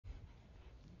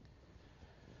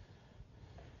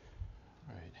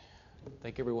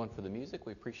Thank everyone for the music.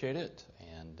 We appreciate it.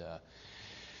 And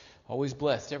always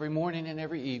blessed every morning and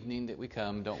every evening that we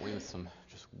come, don't we, with some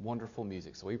just wonderful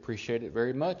music. So we appreciate it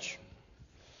very much.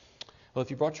 Well, if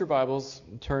you brought your Bibles,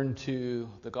 turn to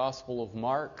the Gospel of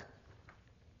Mark.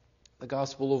 The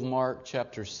Gospel of Mark,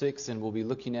 chapter 6, and we'll be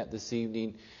looking at this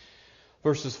evening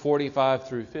verses 45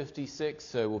 through 56.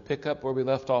 So we'll pick up where we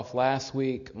left off last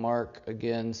week. Mark,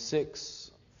 again,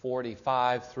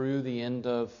 6:45 through the end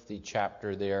of the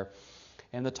chapter there.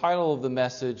 And the title of the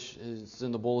message is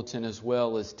in the bulletin as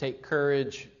well, is Take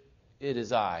Courage, It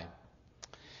Is I.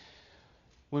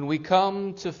 When we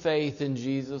come to faith in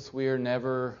Jesus, we are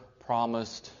never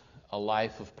promised a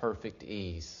life of perfect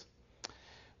ease.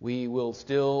 We will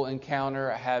still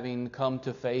encounter, having come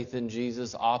to faith in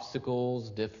Jesus,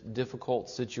 obstacles, difficult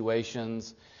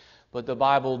situations. But the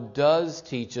Bible does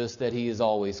teach us that He is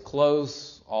always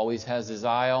close, always has His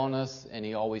eye on us, and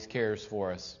He always cares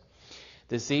for us.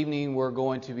 This evening we're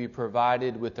going to be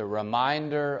provided with a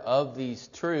reminder of these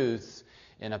truths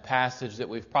in a passage that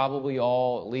we've probably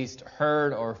all at least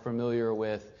heard or familiar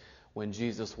with when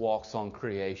Jesus walks on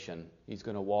creation. He's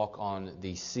going to walk on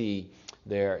the sea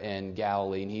there in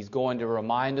Galilee. And He's going to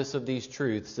remind us of these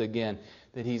truths again,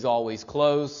 that He's always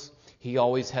close. He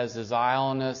always has His eye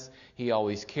on us. He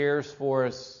always cares for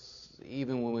us,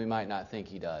 even when we might not think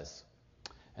He does.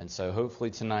 And so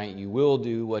hopefully tonight you will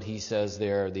do what He says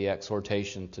there, the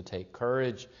exhortation to take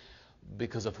courage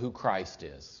because of who Christ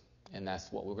is. And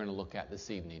that's what we're going to look at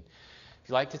this evening. If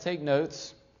you'd like to take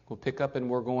notes, we'll pick up and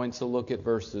we're going to look at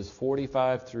verses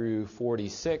 45 through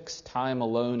 46, time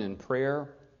alone in prayer.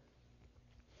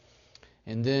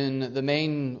 And then the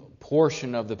main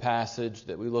portion of the passage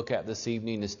that we look at this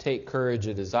evening is Take Courage,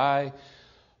 It Is I,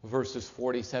 verses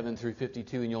 47 through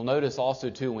 52. And you'll notice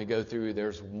also, too, when we go through,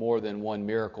 there's more than one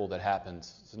miracle that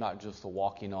happens. It's not just the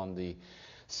walking on the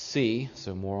sea,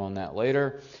 so more on that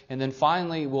later. And then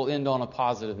finally, we'll end on a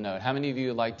positive note. How many of you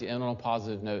would like to end on a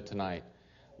positive note tonight?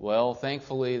 Well,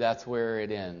 thankfully, that's where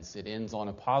it ends. It ends on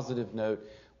a positive note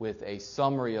with a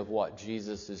summary of what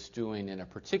Jesus is doing in a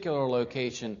particular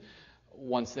location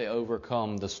once they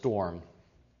overcome the storm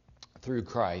through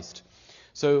Christ.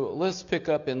 So let's pick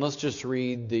up and let's just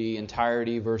read the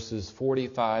entirety, verses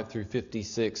 45 through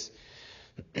 56,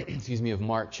 of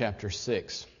Mark chapter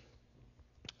 6.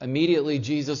 Immediately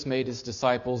Jesus made His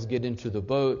disciples get into the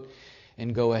boat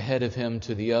and go ahead of Him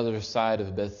to the other side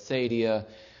of Bethsaida,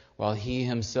 while He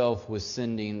Himself was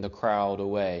sending the crowd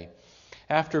away.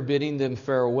 After bidding them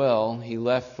farewell, He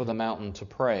left for the mountain to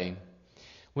pray.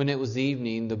 When it was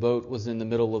evening, the boat was in the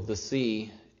middle of the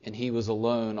sea, and He was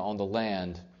alone on the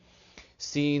land.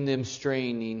 Seeing them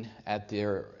straining at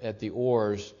the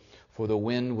oars, for the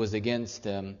wind was against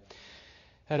them,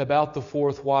 at about the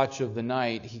fourth watch of the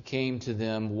night, He came to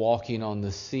them walking on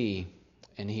the sea,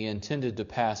 and He intended to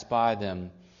pass by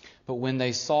them. But when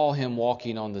they saw Him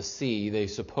walking on the sea, they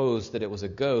supposed that it was a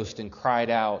ghost and cried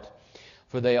out,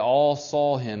 for they all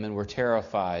saw Him and were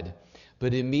terrified.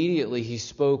 But immediately He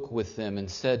spoke with them and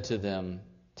said to them,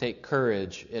 Take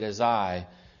courage, it is I,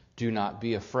 do not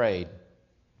be afraid.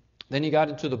 Then He got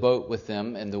into the boat with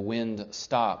them, and the wind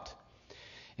stopped,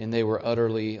 and they were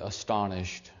utterly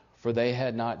astonished, for they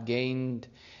had not gained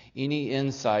any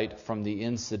insight from the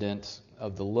incident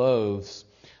of the loaves,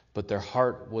 but their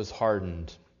heart was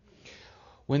hardened.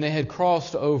 When they had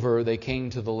crossed over, they came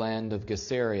to the land of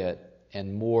Gennesaret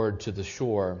and moored to the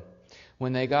shore.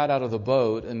 When they got out of the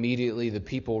boat, immediately the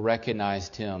people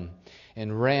recognized Him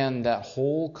and ran that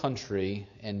whole country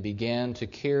and began to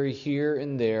carry here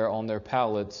and there on their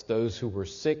pallets those who were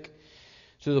sick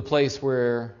to the place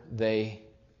where they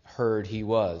heard He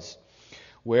was.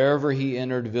 Wherever He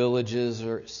entered villages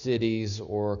or cities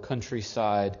or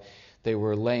countryside, they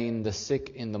were laying the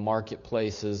sick in the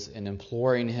marketplaces and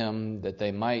imploring Him that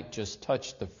they might just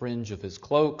touch the fringe of His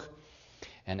cloak.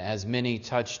 And as many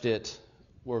touched it,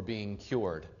 were being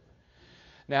cured.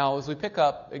 Now, as we pick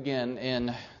up again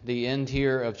in the end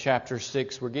here of chapter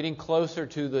 6, we're getting closer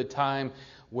to the time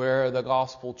where the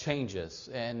gospel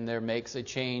changes and there makes a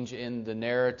change in the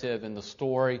narrative and the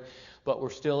story. But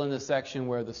we're still in the section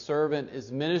where the servant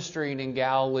is ministering in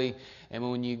Galilee.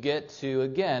 And when you get to,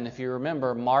 again, if you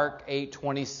remember, Mark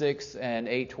 8:26 and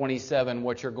 8:27,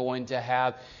 what you're going to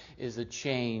have is a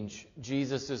change.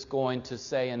 Jesus is going to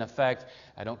say, in effect,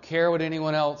 I don't care what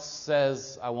anyone else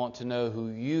says. I want to know who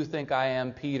you think I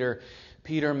am, Peter.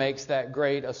 Peter makes that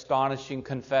great, astonishing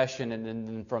confession. And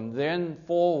then from then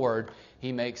forward,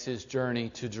 he makes his journey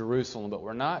to Jerusalem. But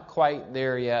we're not quite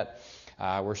there yet.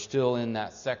 We're still in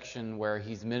that section where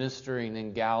he's ministering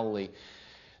in Galilee.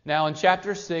 Now in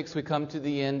chapter 6 we come to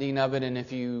the ending of it, and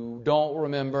if you don't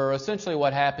remember, essentially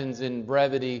what happens in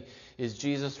brevity is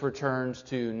Jesus returns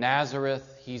to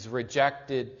Nazareth. He's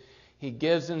rejected. He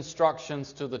gives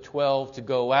instructions to the 12 to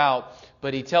go out,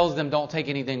 but he tells them, don't take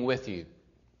anything with you.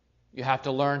 You have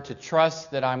to learn to trust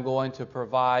that I'm going to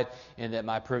provide and that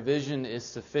my provision is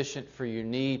sufficient for your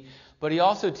need. But he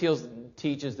also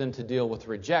teaches them to deal with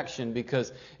rejection,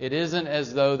 because it isn't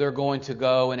as though they're going to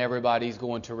go and everybody's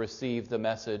going to receive the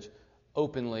message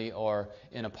openly or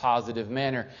in a positive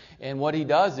manner. And what he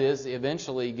does is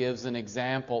eventually gives an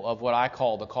example of what I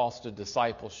call the cost of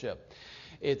discipleship.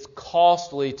 It's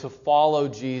costly to follow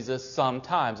Jesus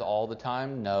sometimes. All the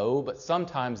time, no, but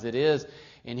sometimes it is.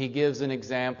 And he gives an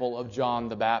example of John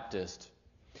the Baptist.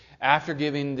 After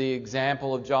giving the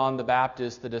example of John the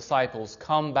Baptist, the disciples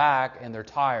come back and they're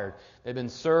tired. They've been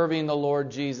serving the Lord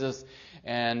Jesus,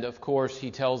 and of course he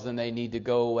tells them they need to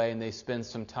go away, and they spend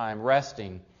some time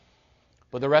resting.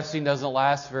 But the resting doesn't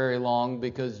last very long,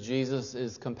 because Jesus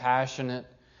is compassionate,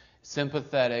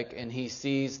 sympathetic, and he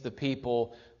sees the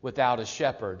people without a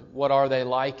shepherd. What are they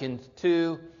likened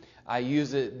to? I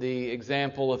use the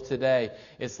example of today.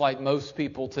 It's like most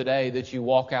people today, that you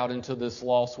walk out into this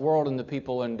lost world and the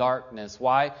people in darkness.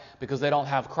 Why? Because they don't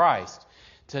have Christ.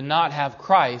 To not have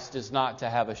Christ is not to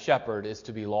have a shepherd. It's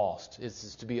to be lost.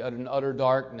 It's to be in utter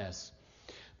darkness.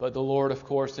 But the Lord, of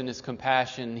course, in His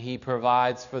compassion, He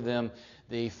provides for them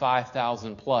the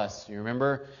 5,000 plus. You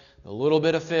remember? The little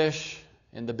bit of fish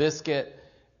and the biscuit,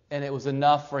 and it was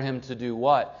enough for Him to do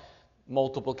what?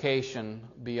 Multiplication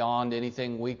beyond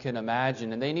anything we can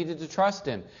imagine. And they needed to trust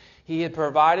Him. He had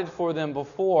provided for them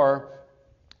before.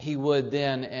 He would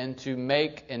then, and to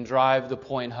make and drive the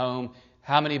point home,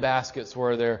 how many baskets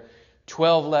were there?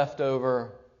 12 left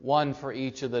over, one for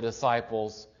each of the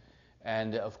disciples.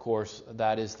 And of course,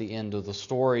 that is the end of the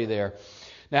story there.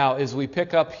 Now, as we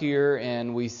pick up here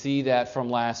and we see that from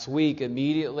last week,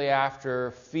 immediately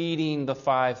after feeding the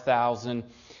 5,000,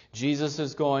 Jesus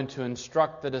is going to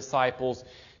instruct the disciples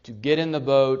to get in the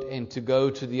boat and to go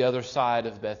to the other side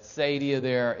of Bethsaida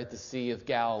there at the Sea of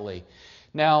Galilee.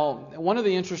 Now, one of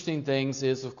the interesting things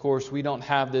is, of course, we don't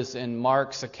have this in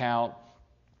Mark's account,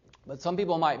 but some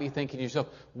people might be thinking to yourself,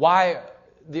 why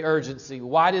the urgency?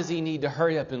 Why does he need to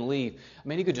hurry up and leave? I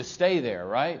mean, he could just stay there,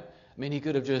 right? I mean, he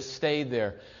could have just stayed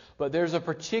there. But there's a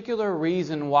particular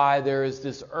reason why there is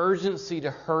this urgency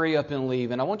to hurry up and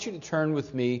leave. And I want you to turn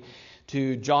with me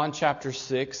to John chapter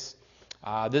 6.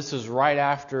 This is right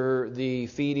after the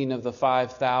feeding of the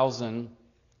 5,000.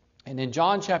 And in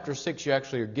John chapter 6, you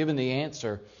actually are given the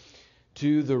answer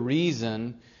to the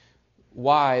reason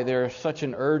why there's such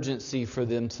an urgency for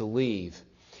them to leave.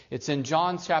 It's in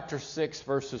John chapter 6,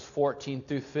 verses 14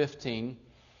 through 15.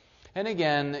 And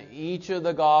again, each of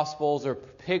the Gospels are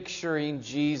picturing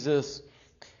Jesus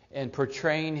and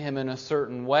portraying Him in a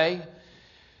certain way.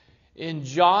 In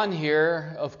John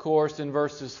here, of course, in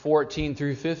verses 14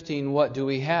 through 15, what do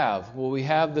we have? Well, we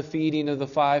have the feeding of the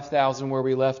 5,000 where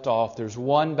we left off. There's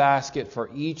one basket for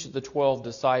each of the 12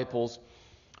 disciples.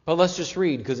 But let's just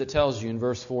read, because it tells you in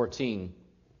verse 14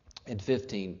 and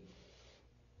 15.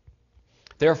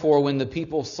 Therefore, when the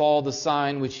people saw the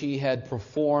sign which He had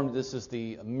performed, this is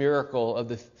the miracle of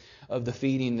the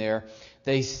feeding there,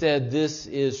 they said, this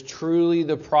is truly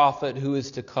the prophet who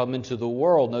is to come into the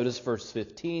world. Notice verse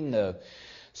 15 though.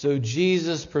 So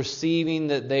Jesus, perceiving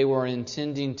that they were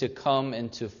intending to come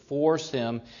and to force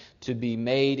Him to be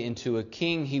made into a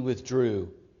king, He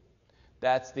withdrew.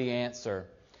 That's the answer.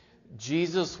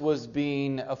 Jesus was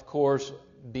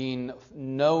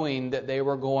knowing that they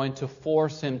were going to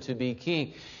force Him to be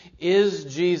king. Is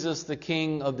Jesus the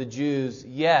King of the Jews?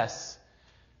 Yes.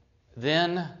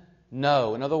 Then,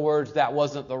 no. In other words, that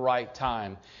wasn't the right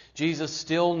time. Jesus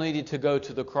still needed to go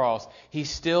to the cross. He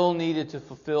still needed to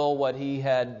fulfill what He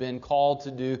had been called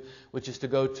to do, which is to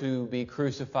go to be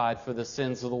crucified for the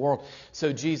sins of the world.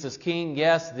 So Jesus King?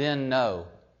 Yes. Then no.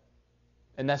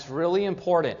 And that's really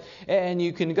important. And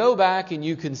you can go back and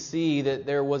you can see that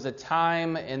there was a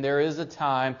time and there is a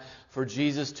time for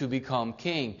Jesus to become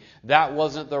king. That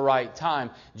wasn't the right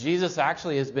time. Jesus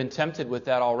actually has been tempted with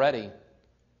that already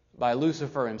by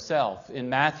Lucifer himself. In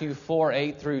Matthew 4,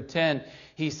 8 through 10,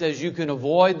 he says you can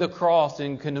avoid the cross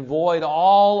and can avoid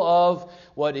all of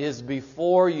what is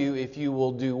before you if you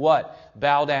will do what?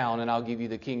 Bow down and I'll give you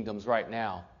the kingdoms right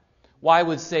now. Why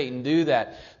would Satan do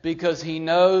that? Because he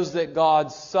knows that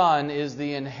God's Son is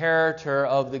the inheritor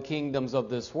of the kingdoms of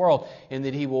this world and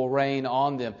that He will reign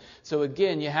on them. So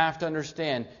again, you have to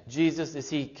understand, Jesus, is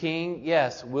He king?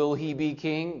 Yes. Will He be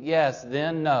king? Yes.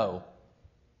 Then no.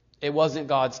 It wasn't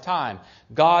God's time.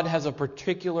 God has a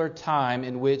particular time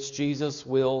in which Jesus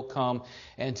will come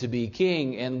and to be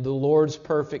king. And the Lord's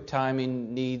perfect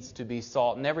timing needs to be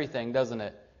sought in everything, doesn't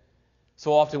it?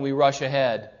 So often we rush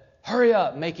ahead. Hurry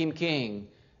up, make him king.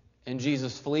 And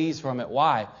Jesus flees from it.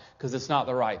 Why? Because it's not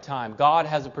the right time. God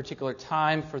has a particular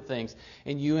time for things.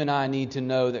 And you and I need to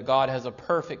know that God has a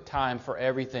perfect time for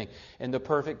everything. And the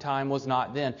perfect time was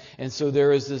not then. And so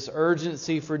there is this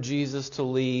urgency for Jesus to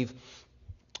leave.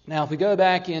 Now, if we go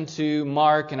back into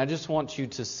Mark, and I just want you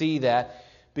to see that,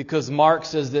 because Mark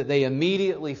says that they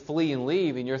immediately flee and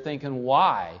leave, and you're thinking,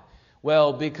 why?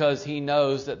 Well, because he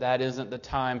knows that that isn't the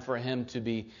time for him to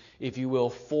be, if you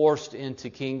will, forced into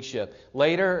kingship.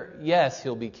 Later, yes,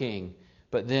 he'll be king,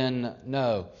 but then,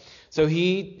 no. So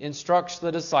he instructs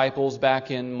the disciples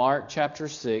back in Mark chapter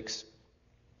 6.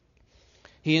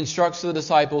 He instructs the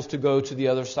disciples to go to the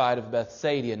other side of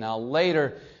Bethsaida. Now,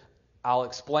 later, I'll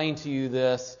explain to you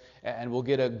this, and we'll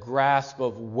get a grasp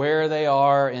of where they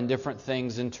are in different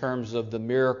things in terms of the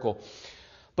miracle.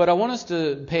 But I want us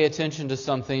to pay attention to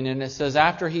something, and it says,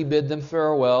 after he bid them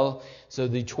farewell, so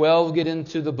the 12 get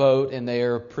into the boat, and they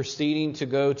are proceeding to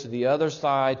go to the other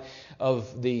side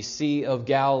of the Sea of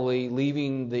Galilee,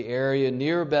 leaving the area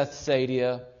near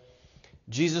Bethsaida.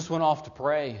 Jesus went off to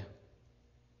pray. Isn't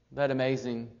that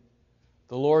amazing?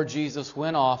 The Lord Jesus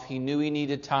went off. He knew he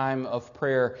needed time of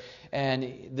prayer.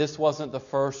 And this wasn't the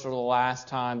first or the last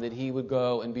time that he would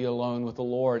go and be alone with the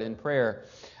Lord in prayer.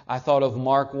 I thought of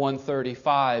Mark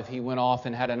 1:35. He went off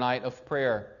and had a night of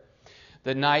prayer.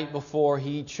 The night before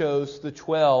he chose the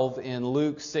 12 in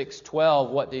Luke 6:12,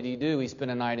 what did he do? He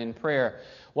spent a night in prayer.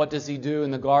 What does he do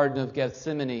in the Garden of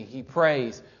Gethsemane? He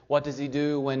prays. What does he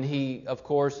do when he, of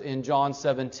course, in John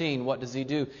 17, what does he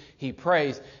do? He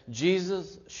prays.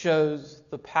 Jesus shows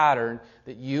the pattern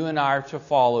that you and I are to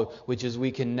follow, which is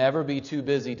we can never be too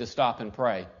busy to stop and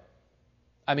pray.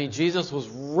 I mean, Jesus was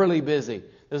really busy.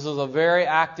 This was a very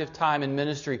active time in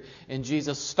ministry, and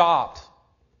Jesus stopped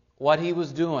what he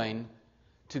was doing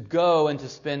to go and to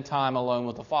spend time alone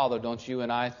with the Father. Don't you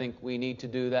and I think we need to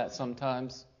do that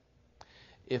sometimes?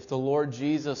 If the Lord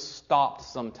Jesus stopped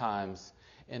sometimes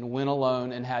and went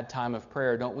alone and had time of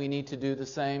prayer, don't we need to do the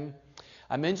same?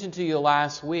 I mentioned to you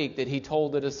last week that he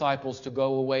told the disciples to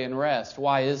go away and rest.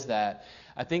 Why is that?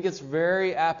 I think it's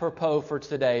very apropos for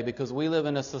today, because we live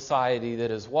in a society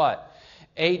that is what?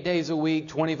 8 days a week,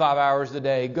 25 hours a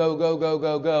day, go, go, go,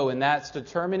 go, go. And that's the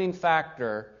determining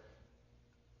factor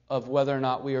of whether or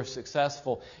not we are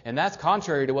successful. And that's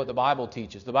contrary to what the Bible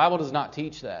teaches. The Bible does not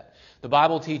teach that. The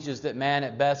Bible teaches that man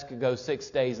at best could go 6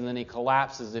 days and then he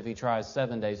collapses if he tries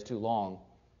 7 days too long.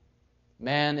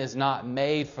 Man is not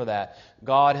made for that.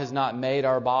 God has not made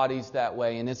our bodies that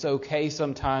way. And it's okay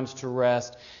sometimes to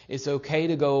rest. It's okay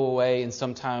to go away and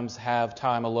sometimes have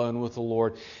time alone with the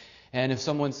Lord. And if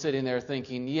someone's sitting there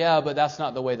thinking, yeah, but that's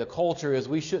not the way the culture is,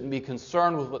 we shouldn't be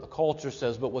concerned with what the culture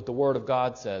says, but what the Word of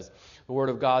God says. The Word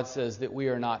of God says that we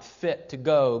are not fit to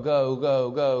go, go,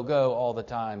 go, go, go all the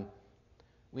time.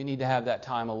 We need to have that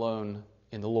time alone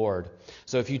in the Lord.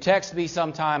 So if you text me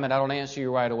sometime and I don't answer you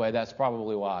right away, that's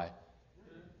probably why.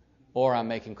 Or I'm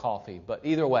making coffee. But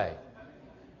either way,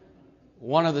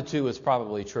 one of the two is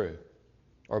probably true.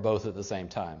 Or both at the same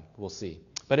time. We'll see.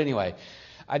 But anyway,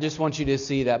 I just want you to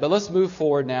see that. But let's move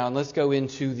forward now and let's go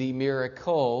into the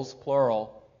miracles,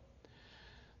 plural,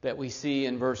 that we see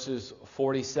in verses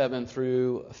 47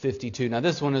 through 52. Now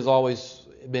this one has always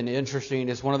been interesting.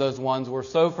 It's one of those ones we're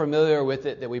so familiar with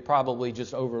it that we probably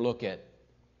just overlook it.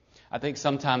 I think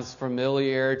sometimes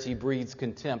familiarity breeds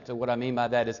contempt. And what I mean by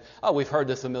that is, oh, we've heard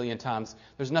this a million times.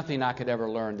 There's nothing I could ever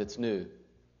learn that's new.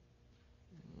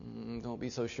 Don't be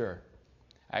so sure.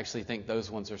 I actually think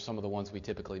those ones are some of the ones we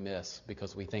typically miss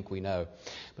because we think we know.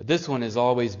 But this one has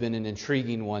always been an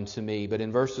intriguing one to me. But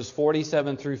in verses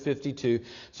 47 through 52,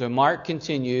 so Mark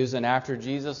continues, and after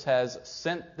Jesus has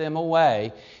sent them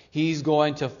away, he's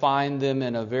going to find them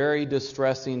in a very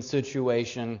distressing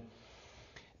situation.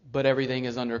 But everything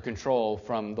is under control.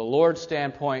 From the Lord's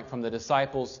standpoint, from the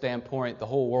disciples' standpoint, the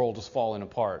whole world is falling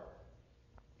apart.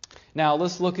 Now,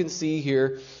 let's look and see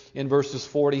here in verses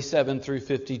 47 through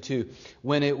 52.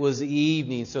 When it was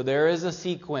evening. So there is a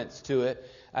sequence to it.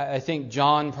 I think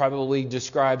John probably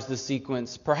describes the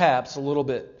sequence perhaps a little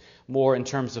bit more in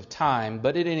terms of time.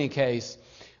 But in any case,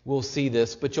 we'll see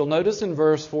this. But you'll notice in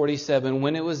verse 47,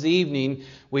 when it was evening,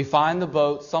 we find the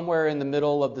boat somewhere in the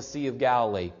middle of the Sea of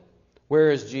Galilee.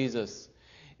 Where is Jesus?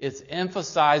 It's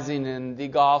emphasizing in the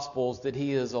Gospels that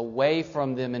he is away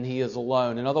from them and he is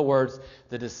alone. In other words,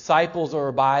 the disciples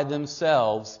are by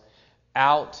themselves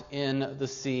out in the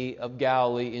Sea of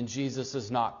Galilee and Jesus is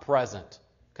not present.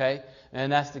 Okay?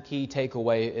 And that's the key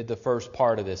takeaway at the first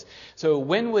part of this. So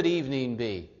when would evening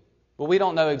be? Well, we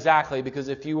don't know exactly, because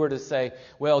if you were to say,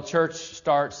 well, church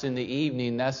starts in the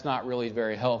evening, that's not really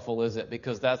very helpful, is it?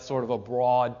 Because that's sort of a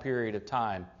broad period of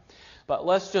time. But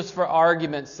let's just, for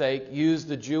argument's sake, use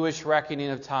the Jewish reckoning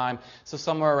of time, so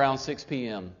somewhere around 6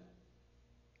 p.m.,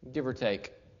 give or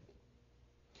take.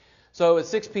 So at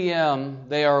 6 p.m.,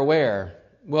 they are where?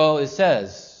 Well, it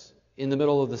says, in the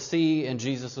middle of the sea, and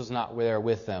Jesus was not there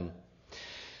with them.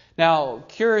 Now,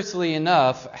 curiously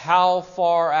enough, how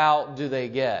far out do they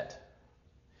get?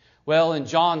 Well, in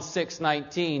John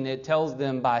 6:19, it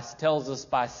tells us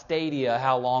by stadia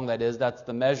how long that is. That's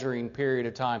the measuring period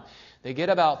of time. They get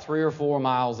about 3 or 4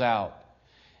 miles out.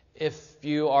 If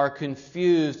you are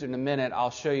confused in a minute, I'll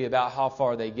show you about how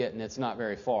far they get, and it's not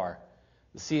very far.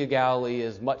 The Sea of Galilee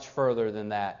is much further than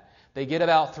that. They get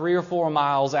about 3 or 4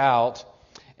 miles out,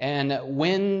 and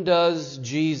when does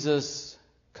Jesus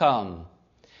come?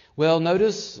 Well,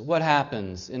 notice what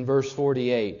happens in verse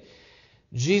 48.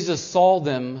 Jesus saw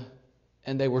them,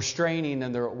 and they were straining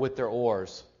with their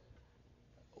oars.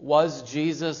 Was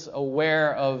Jesus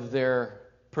aware of their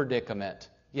predicament?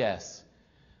 Yes.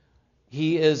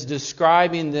 He is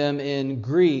describing them in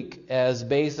Greek as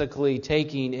basically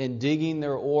taking and digging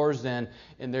their oars in,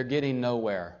 and they're getting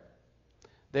nowhere.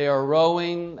 They are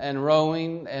rowing and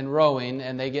rowing and rowing,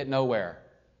 and they get nowhere.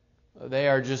 They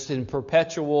are just in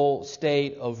perpetual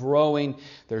state of rowing.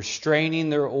 They're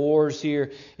straining their oars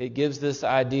here. It gives this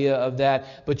idea of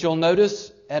that. But you'll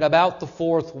notice at about the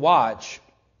 4th watch,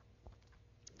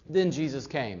 then Jesus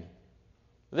came.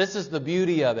 This is the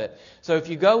beauty of it. So if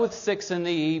you go with 6 in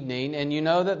the evening, and you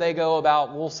know that they go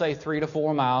about, we'll say 3 to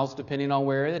 4 miles, depending on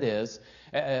where it is,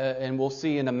 and we'll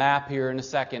see in a map here in a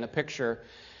second, a picture.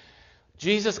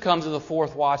 Jesus comes to the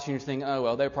 4th watch, and you're thinking, oh,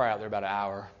 well, they're probably out there about an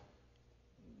hour.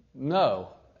 No.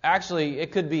 Actually,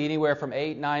 it could be anywhere from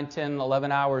 8, 9, 10,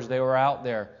 11 hours they were out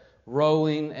there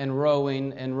rowing and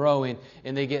rowing and rowing,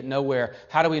 and they get nowhere.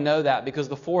 How do we know that? Because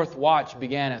the 4th watch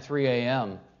began at 3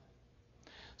 a.m.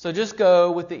 So just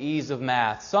go with the ease of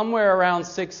math. Somewhere around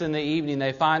 6 in the evening,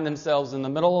 they find themselves in the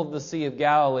middle of the Sea of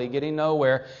Galilee, getting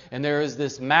nowhere, and there is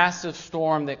this massive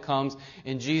storm that comes,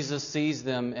 and Jesus sees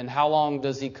them. And how long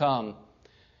does He come?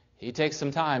 He takes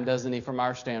some time, doesn't He, from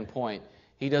our standpoint?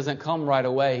 He doesn't come right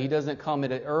away. He doesn't come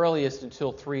at the earliest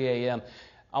until 3 a.m.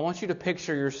 I want you to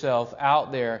picture yourself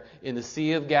out there in the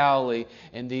Sea of Galilee,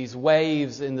 and these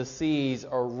waves in the seas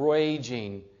are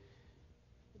raging.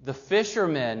 The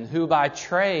fishermen, who by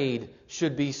trade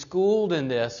should be schooled in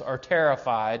this, are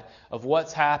terrified of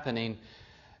what's happening,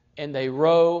 and they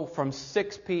row from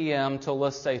 6 p.m. till,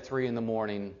 let's say, 3 in the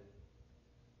morning.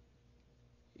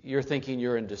 You're thinking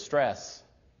you're in distress.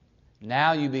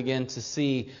 Now you begin to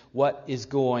see what is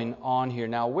going on here.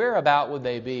 Now, whereabout would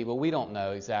they be? Well, we don't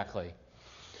know exactly.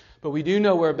 But we do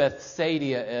know where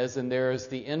Bethsaida is, and there is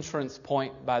the entrance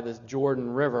point by the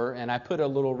Jordan River, and I put a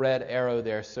little red arrow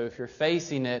there. So if you're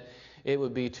facing it, it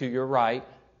would be to your right.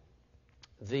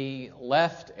 The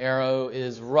left arrow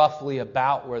is roughly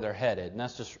about where they're headed, and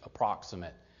that's just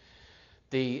approximate.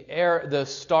 The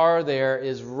star there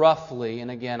is roughly, and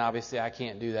again, obviously I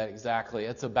can't do that exactly,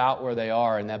 it's about where they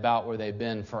are and about where they've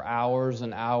been for hours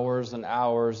and hours and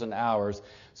hours and hours.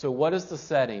 So what is the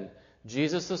setting?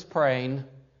 Jesus is praying.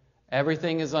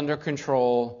 Everything is under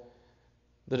control.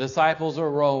 The disciples are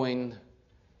rowing,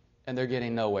 and they're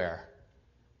getting nowhere.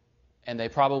 And they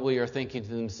probably are thinking to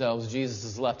themselves, Jesus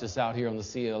has left us out here on the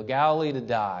Sea of Galilee to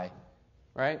die.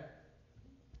 Right?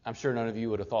 I'm sure none of you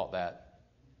would have thought that.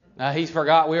 Now, He's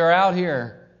forgot we are out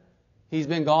here. He's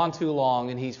been gone too long,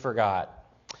 and He's forgot.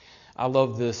 I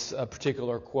love this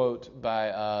particular quote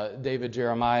by David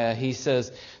Jeremiah. He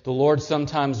says, "The Lord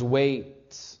sometimes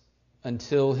waits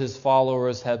until His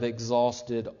followers have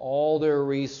exhausted all their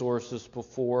resources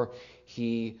before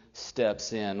He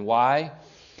steps in." Why?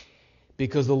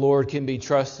 Because the Lord can be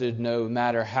trusted no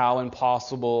matter how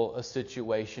impossible a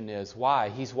situation is. Why?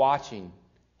 He's watching.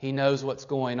 He knows what's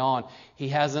going on. He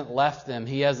hasn't left them.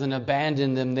 He hasn't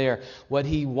abandoned them there. What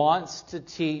He wants to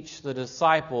teach the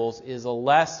disciples is a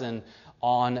lesson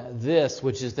on this,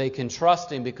 which is they can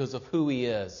trust Him because of who He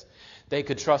is. They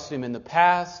could trust Him in the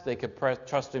past, they could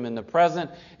trust Him in the present,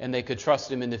 and they could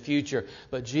trust Him in the future.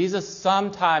 But Jesus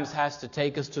sometimes has to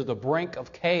take us to the brink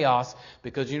of chaos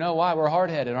because you know why? We're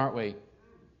hard-headed, aren't we?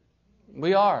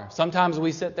 We are. Sometimes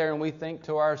we sit there and we think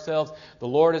to ourselves, the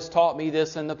Lord has taught me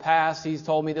this in the past, He's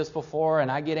told me this before, and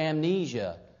I get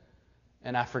amnesia,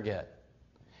 and I forget.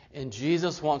 And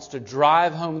Jesus wants to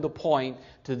drive home the point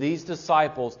to these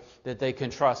disciples that they can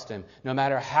trust Him, no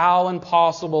matter how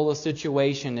impossible the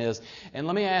situation is. And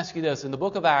let me ask you this. In the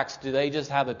book of Acts, do they just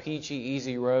have a peachy,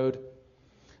 easy road?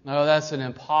 No, that's an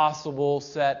impossible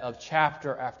set of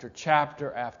chapter after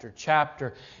chapter after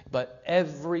chapter. But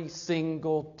every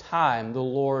single time the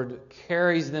Lord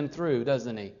carries them through,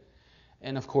 doesn't He?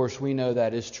 And of course, we know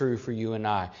that is true for you and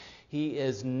I. He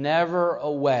is never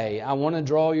away. I want to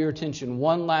draw your attention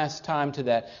one last time to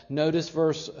that. Notice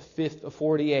verse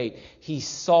 48. He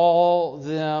saw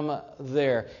them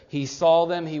there. He saw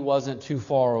them. He wasn't too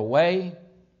far away,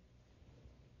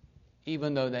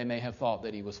 even though they may have thought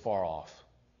that He was far off.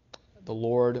 The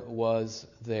Lord was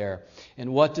there.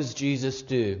 And what does Jesus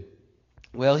do?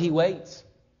 Well, He waits.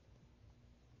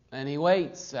 And He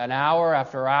waits an hour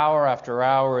after hour after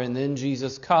hour, and then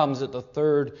Jesus comes at the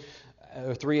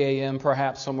 3 a.m.,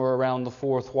 perhaps somewhere around the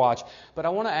 4th watch. But I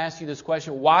want to ask you this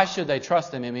question. Why should they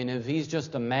trust Him? I mean, if He's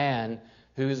just a man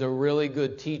who's a really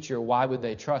good teacher, why would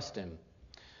they trust Him?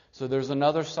 So there's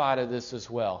another side of this as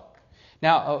well.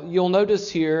 Now, you'll notice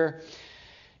here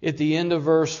at the end of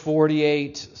verse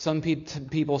 48, some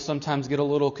people sometimes get a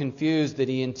little confused that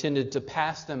He intended to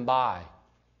pass them by.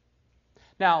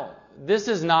 Now, this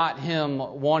is not Him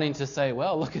wanting to say,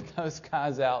 well, look at those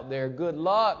guys out there. Good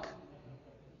luck.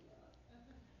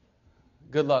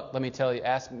 Good luck, let me tell you.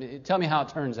 Tell me how it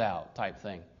turns out type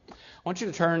thing. I want you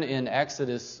to turn in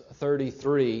Exodus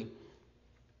 33,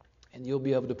 and you'll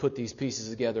be able to put these pieces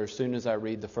together as soon as I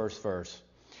read the first verse.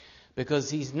 Because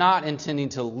He's not intending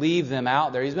to leave them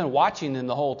out there. He's been watching them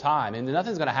the whole time, and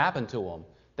nothing's going to happen to them.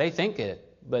 They think it,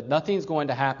 but nothing's going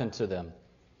to happen to them.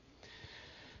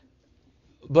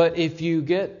 But if you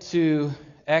get to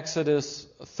Exodus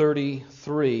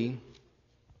 33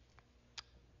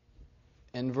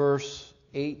 and verse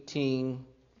 18,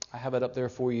 I have it up there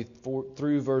for you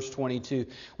through verse 22.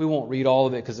 We won't read all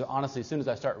of it because honestly, as soon as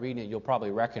I start reading it, you'll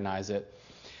probably recognize it.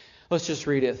 Let's just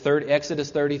read it.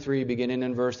 Exodus 33, beginning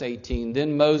in verse 18.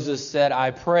 Then Moses said,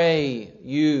 I pray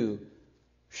you,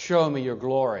 show me your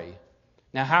glory.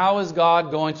 Now, how is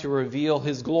God going to reveal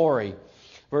His glory?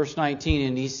 Verse 19,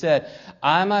 and He said,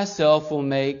 I myself will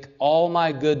make all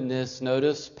my goodness,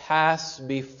 notice, pass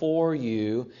before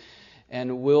you,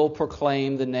 and will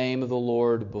proclaim the name of the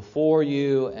Lord before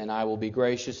you, and I will be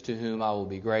gracious to whom I will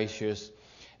be gracious,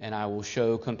 and I will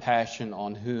show compassion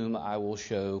on whom I will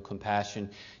show compassion.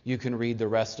 You can read the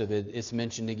rest of it. It's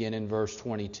mentioned again in verse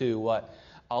 22. What?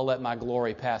 I'll let my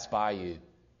glory pass by you.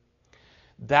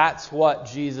 That's what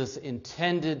Jesus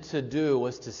intended to do,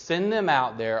 was to send them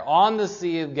out there on the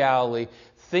Sea of Galilee,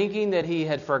 thinking that He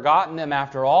had forgotten them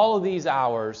after all of these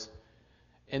hours.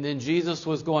 And then Jesus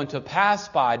was going to pass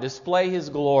by, display His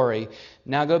glory.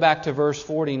 Now go back to verse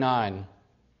 49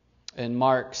 in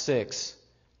Mark 6.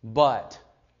 But,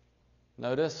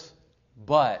 notice,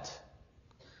 but,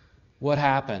 what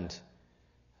happened?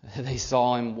 They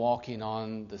saw Him walking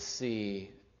on the sea,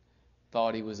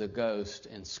 thought He was a ghost,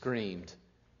 and screamed,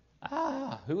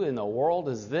 who in the world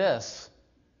is this?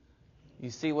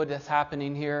 You see what is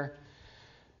happening here?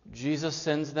 Jesus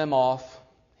sends them off.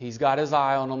 He's got His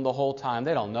eye on them the whole time.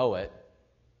 They don't know it.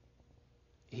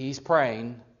 He's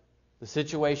praying. The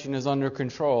situation is under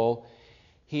control.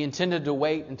 He intended to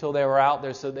wait until they were out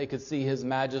there so they could see His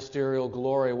magisterial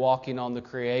glory walking on the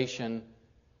creation.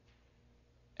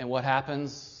 And what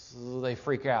happens? They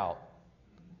freak out.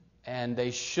 And they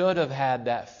should have had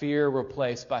that fear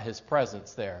replaced by His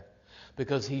presence there.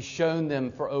 Because He's shown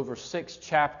them for over 6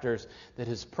 chapters that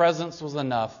His presence was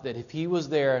enough, that if He was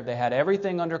there, they had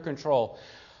everything under control.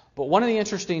 But one of the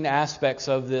interesting aspects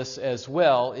of this as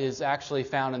well is actually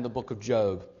found in the book of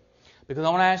Job. Because I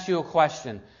want to ask you a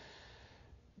question.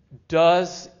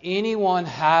 Does anyone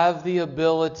have the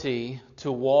ability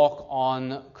to walk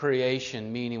on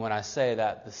creation? Meaning, when I say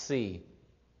that, the sea.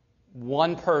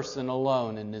 One person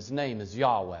alone, and His name is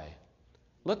Yahweh.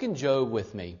 Look in Job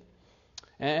with me.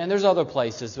 And there's other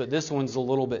places, but this one's a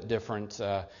little bit different,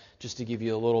 just to give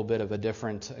you a little bit of a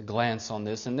different glance on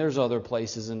this. And there's other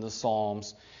places in the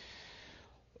Psalms.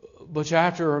 But you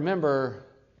have to remember,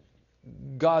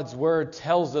 God's Word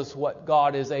tells us what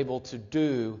God is able to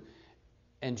do,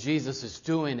 and Jesus is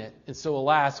doing it. And so,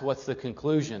 alas, what's the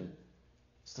conclusion?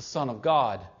 It's the Son of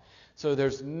God. So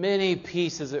there's many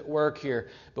pieces at work here,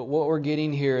 but what we're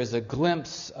getting here is a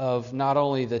glimpse of not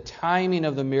only the timing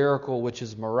of the miracle, which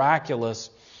is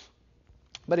miraculous,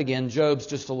 but again, Job's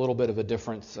just a little bit of a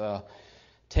different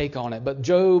take on it. But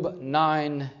Job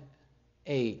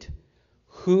 9:8,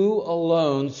 who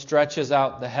alone stretches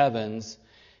out the heavens,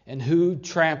 and who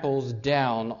tramples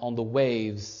down on the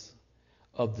waves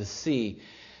of the sea?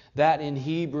 That in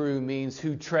Hebrew means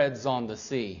who treads on the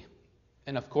sea.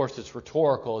 And of course it's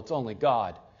rhetorical, it's only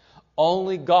God.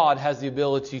 Only God has the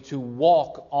ability to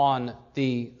walk on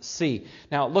the sea.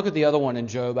 Now look at the other one in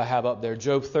Job I have up there,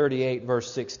 Job 38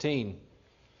 verse 16.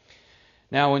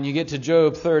 Now when you get to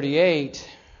Job 38,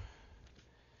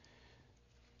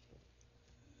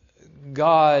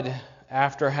 God,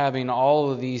 after having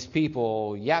all of these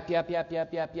people yap,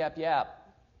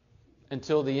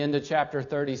 until the end of chapter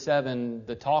 37,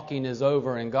 the talking is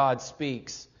over and God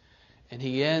speaks. And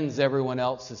He ends everyone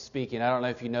else's speaking. I don't know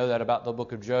if you know that about the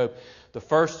book of Job. The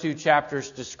first 2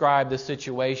 chapters describe the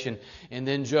situation. And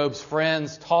then Job's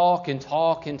friends talk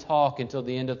until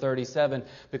the end of 37.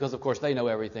 Because, of course, they know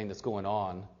everything that's going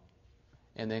on.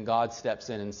 And then God steps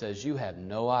in and says, you have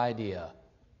no idea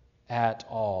at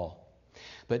all.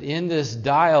 But in this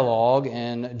dialogue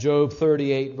in Job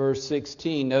 38 verse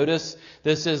 16, notice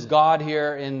this is God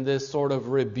here in this sort of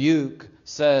rebuke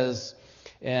says,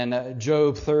 in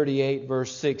Job 38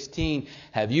 verse 16,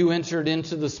 have you entered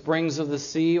into the springs of the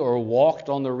sea or walked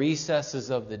on the recesses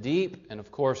of the deep? And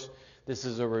of course, this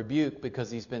is a rebuke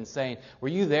because he's been saying, were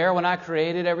you there when I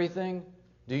created everything?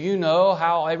 Do you know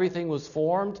how everything was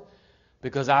formed?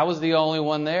 Because I was the only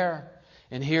one there.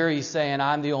 And here he's saying,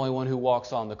 I'm the only one who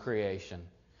walks on the creation.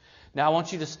 Now I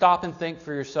want you to stop and think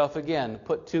for yourself again.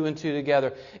 Put 2 and 2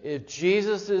 together. If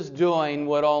Jesus is doing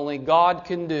what only God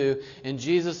can do, and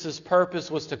Jesus'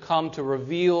 purpose was to come to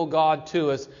reveal God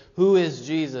to us, who is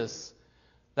Jesus?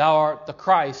 Thou art the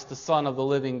Christ, the Son of the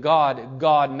living God,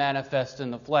 God manifest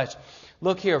in the flesh.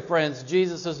 Look here, friends.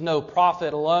 Jesus is no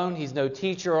prophet alone. He's no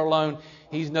teacher alone.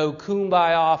 He's no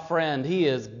kumbaya friend. He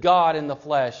is God in the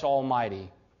flesh, Almighty.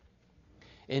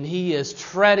 And He is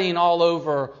treading all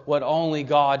over what only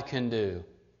God can do.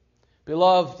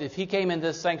 Beloved, if He came in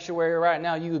this sanctuary right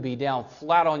now, you would be down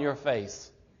flat on your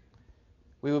face.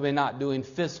 We would be not doing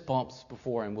fist bumps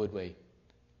before Him, would we?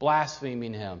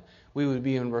 Blaspheming Him. We would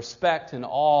be in respect and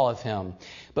awe of Him.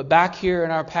 But back here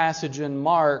in our passage in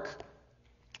Mark,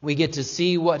 we get to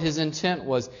see what His intent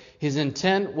was. His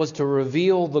intent was to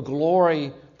reveal the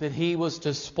glory that He was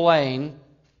displaying,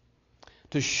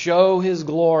 to show His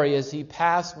glory as He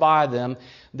passed by them.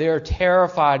 They're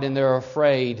terrified and they're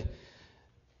afraid.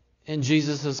 And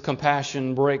Jesus'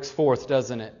 compassion breaks forth,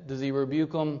 doesn't it? Does He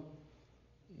rebuke them?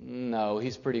 No,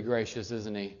 He's pretty gracious,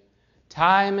 isn't He?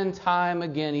 Time and time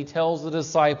again, He tells the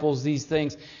disciples these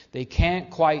things. They can't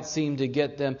quite seem to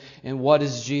get them. And what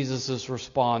is Jesus'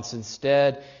 response?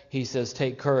 Instead, He says,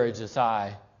 take courage, it's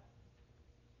I.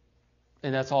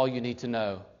 And that's all you need to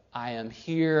know. I am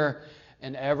here.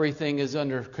 And everything is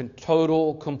under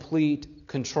total, complete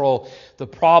control. The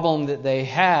problem that they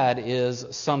had is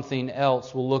something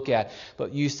else we'll look at.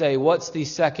 But you say, what's the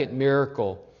second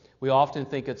miracle? We often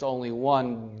think it's only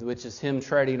one, which is Him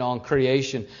treading on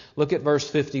creation. Look at verse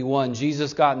 51.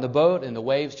 Jesus got in the boat and the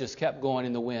waves just kept going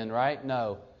in the wind, right?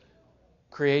 No.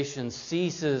 Creation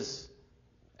ceases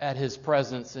at His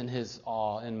presence and His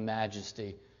awe and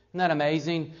majesty. Isn't that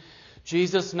amazing?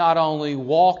 Jesus not only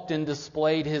walked and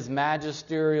displayed His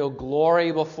magisterial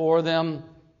glory before them,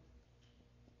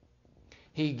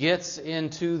 He gets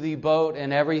into the boat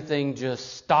and everything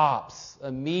just stops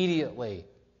immediately.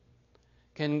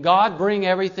 Can God bring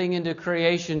everything into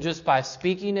creation just by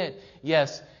speaking it?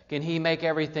 Yes. Can He make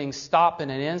everything stop in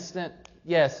an instant?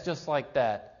 Yes, just like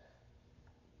that.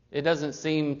 It doesn't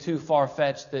seem too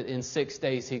far-fetched that in 6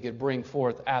 days He could bring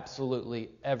forth absolutely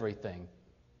everything.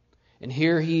 And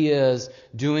here He is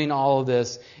doing all of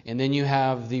this, and then you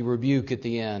have the rebuke at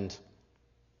the end.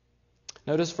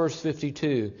 Notice verse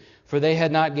 52. For they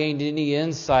had not gained any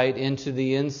insight into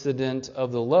the incident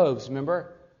of the loaves.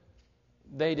 Remember?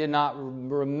 They did not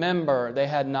remember. They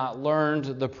had not learned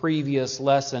the previous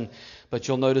lesson. But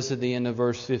you'll notice at the end of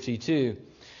verse 52,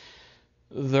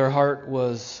 their heart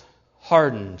was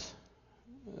hardened.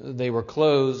 They were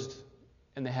closed,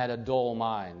 and they had a dull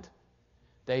mind.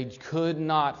 They could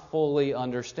not fully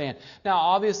understand. Now,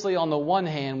 obviously, on the one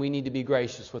hand, we need to be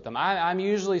gracious with them. I'm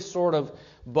usually sort of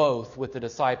both with the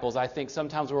disciples. I think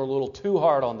sometimes we're a little too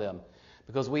hard on them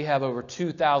because we have over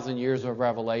 2,000 years of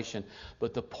revelation.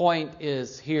 But the point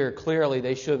is here, clearly,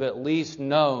 they should have at least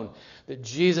known that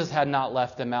Jesus had not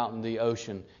left them out in the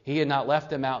ocean. He had not left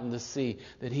them out in the sea,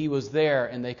 that He was there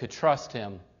and they could trust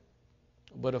Him.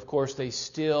 But of course, they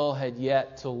still had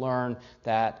yet to learn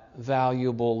that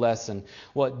valuable lesson.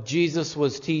 What Jesus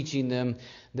was teaching them,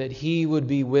 that He would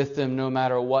be with them no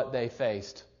matter what they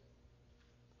faced.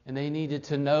 And they needed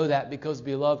to know that because,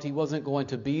 beloved, He wasn't going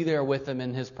to be there with them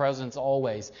in His presence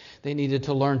always. They needed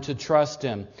to learn to trust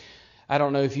Him. I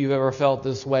don't know if you've ever felt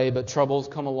this way, but troubles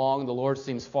come along. The Lord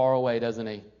seems far away, doesn't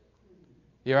He?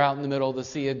 You're out in the middle of the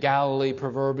Sea of Galilee,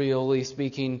 proverbially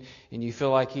speaking, and you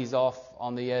feel like He's off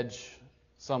on the edge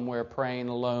somewhere praying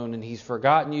alone, and He's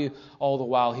forgotten you all the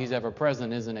while He's ever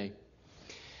present, isn't He?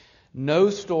 No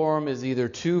storm is either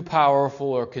too powerful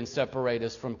or can separate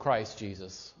us from Christ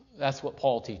Jesus. That's what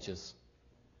Paul teaches,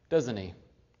 doesn't he?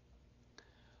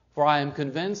 For I am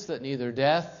convinced that neither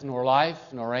death, nor life,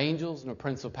 nor angels, nor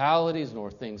principalities, nor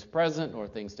things present, nor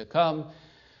things to come,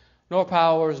 nor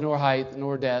powers, nor height,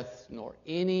 nor depth, nor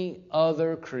any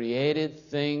other created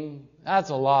thing.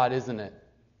 That's a lot, isn't it?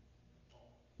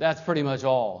 That's pretty much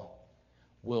all.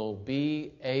 Will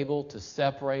be able to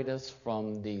separate us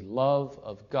from the love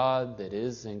of God that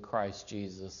is in Christ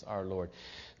Jesus our Lord.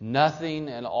 Nothing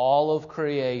in all of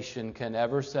creation can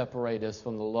ever separate us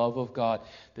from the love of God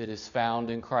that is found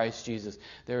in Christ Jesus.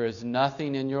 There is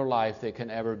nothing in your life that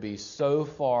can ever be so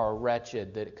far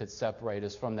wretched that it could separate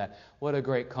us from that. What a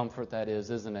great comfort that is,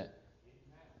 isn't it?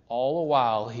 All the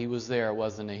while He was there,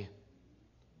 wasn't He?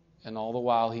 And all the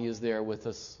while He is there with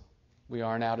us. We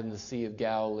aren't out in the Sea of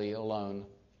Galilee alone.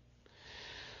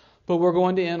 But we're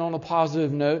going to end on a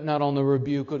positive note, not on the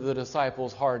rebuke of the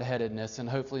disciples' hard-headedness. And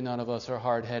hopefully none of us are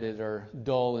hard-headed or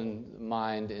dull in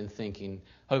mind and thinking.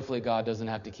 Hopefully God doesn't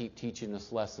have to keep teaching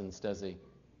us lessons, does He?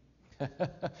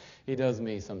 He does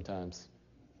me sometimes.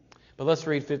 But let's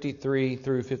read 53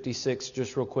 through 56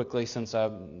 just real quickly, since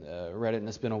I've read it and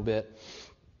it's been a bit.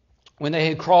 When they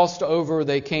had crossed over,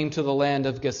 they came to the land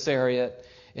of Gennesaret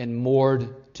and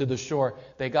moored to the shore.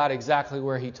 They got exactly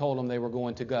where He told them they were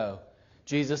going to go.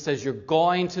 Jesus says, you're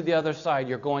going to the other side.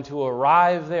 You're going to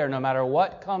arrive there no matter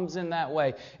what comes in that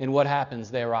way. And what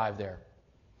happens? They arrive there.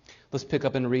 Let's pick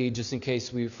up and read just in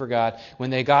case we forgot. When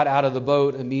they got out of the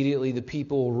boat, immediately the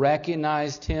people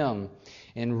recognized Him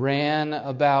and ran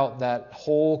about that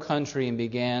whole country and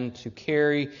began to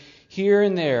carry here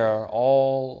and there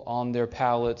all on their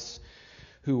pallets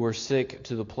who were sick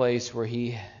to the place where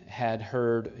they had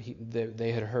heard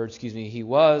He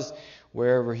was.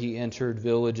 Wherever He entered,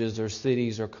 villages or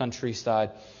cities or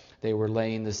countryside, they were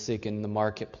laying the sick in the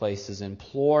marketplaces,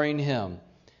 imploring Him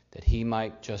that they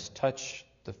might just touch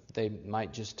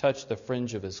the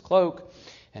fringe of His cloak,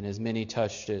 and as many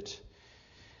touched it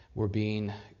were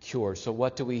being cured. So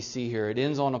what do we see here? It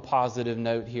ends on a positive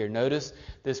note here. Notice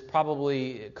this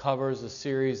probably covers a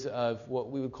series of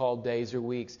what we would call days or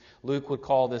weeks. Luke would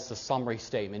call this a summary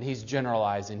statement. He's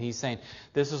generalizing. He's saying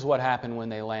this is what happened when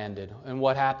they landed. And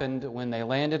what happened when they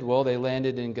landed? Well, they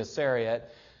landed in Gennesaret.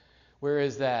 Where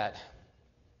is that?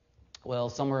 Well,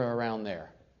 somewhere around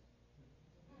there.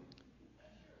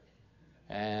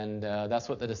 And that's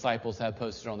what the disciples have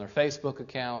posted on their Facebook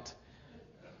account.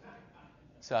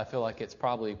 So I feel like it's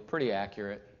probably pretty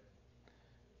accurate.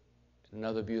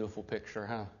 Another beautiful picture,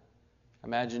 huh?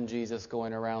 Imagine Jesus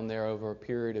going around there over a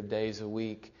period of days, a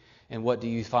week. And what do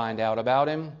you find out about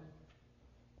Him?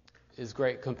 His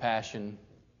great compassion.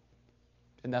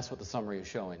 And that's what the summary is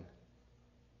showing.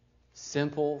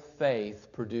 Simple faith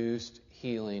produced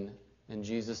healing, and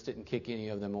Jesus didn't kick any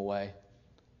of them away.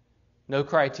 No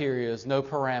criterias, no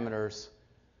parameters.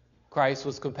 Christ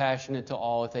was compassionate to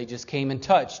all if they just came and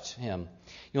touched Him.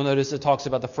 You'll notice it talks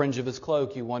about the fringe of His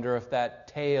cloak. You wonder if that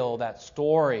tale, that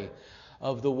story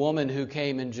of the woman who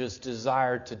came and just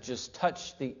desired to just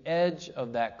touch the edge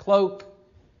of that cloak,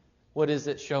 what is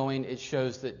it showing? It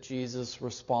shows that Jesus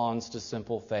responds to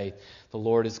simple faith. The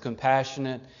Lord is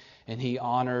compassionate and He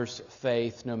honors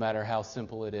faith no matter how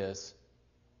simple it is.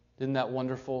 Isn't that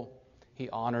wonderful? He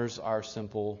honors our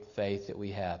simple faith that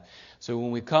we have. So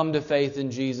when we come to faith in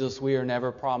Jesus, we are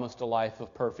never promised a life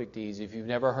of perfect ease. If you've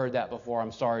never heard that before,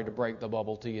 I'm sorry to break the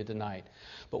bubble to you tonight.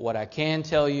 But what I can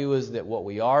tell you is that what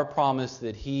we are promised,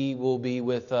 that He will be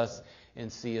with us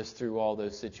and see us through all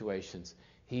those situations.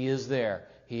 He is there.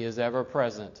 He is ever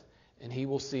present. And He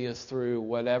will see us through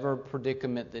whatever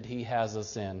predicament that He has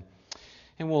us in.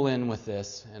 And we'll end with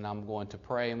this, and I'm going to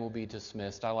pray and we'll be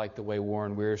dismissed. I like the way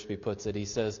Warren Wiersbe puts it. He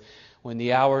says, when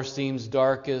the hour seems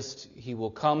darkest, He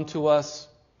will come to us,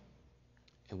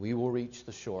 and we will reach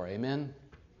the shore. Amen?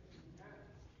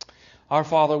 Our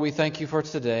Father, we thank You for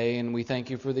today, and we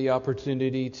thank You for the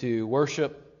opportunity to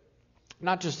worship,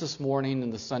 not just this morning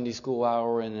in the Sunday school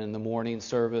hour and in the morning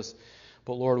service,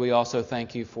 but Lord, we also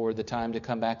thank You for the time to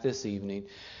come back this evening.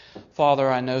 Father,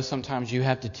 I know sometimes You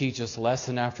have to teach us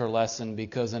lesson after lesson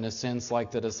because in a sense, like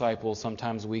the disciples,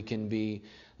 sometimes we can be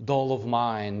dull of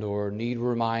mind or need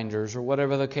reminders or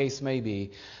whatever the case may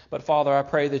be. But Father, I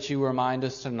pray that You remind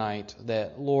us tonight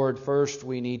that, Lord, first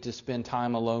we need to spend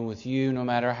time alone with You no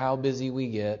matter how busy we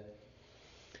get.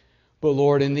 But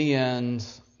Lord, in the end,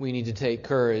 we need to take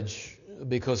courage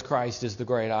because Christ is the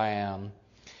great I am.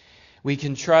 We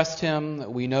can trust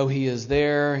Him. We know He is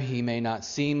there. He may not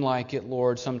seem like it,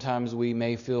 Lord. Sometimes we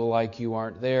may feel like You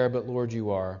aren't there, but Lord,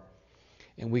 You are.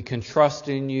 And we can trust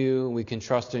in You. We can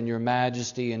trust in Your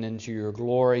majesty and into Your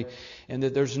glory. And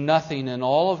that there's nothing in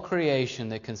all of creation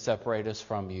that can separate us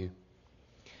from You.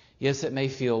 Yes, it may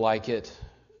feel like it,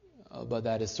 but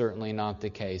that is certainly not the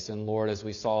case. And Lord, as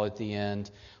we saw at the end,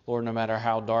 Lord, no matter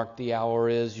how dark the hour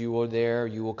is, You are there.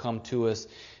 You will come to us.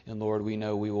 And Lord, we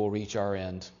know we will reach our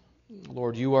end.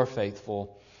 Lord, You are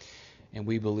faithful, and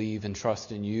we believe and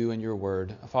trust in You and Your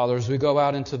word. Father, as we go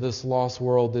out into this lost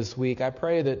world this week, I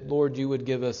pray that, Lord, You would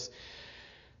give us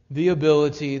the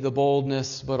ability, the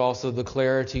boldness, but also the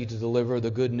clarity to deliver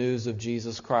the good news of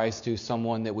Jesus Christ to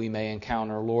someone that we may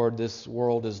encounter. Lord, this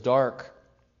world is dark,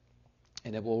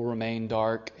 and it will remain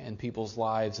dark in people's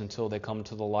lives until they come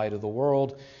to the light of the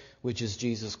world, which is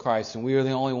Jesus Christ. And we are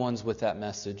the only ones with that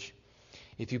message.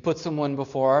 If You put someone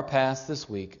before our path this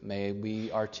week, may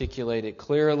we articulate it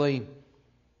clearly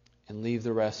and leave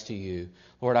the rest to You.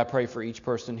 Lord, I pray for each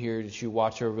person here that You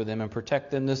watch over them and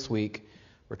protect them this week.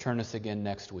 Return us again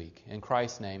next week. In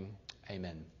Christ's name,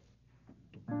 amen.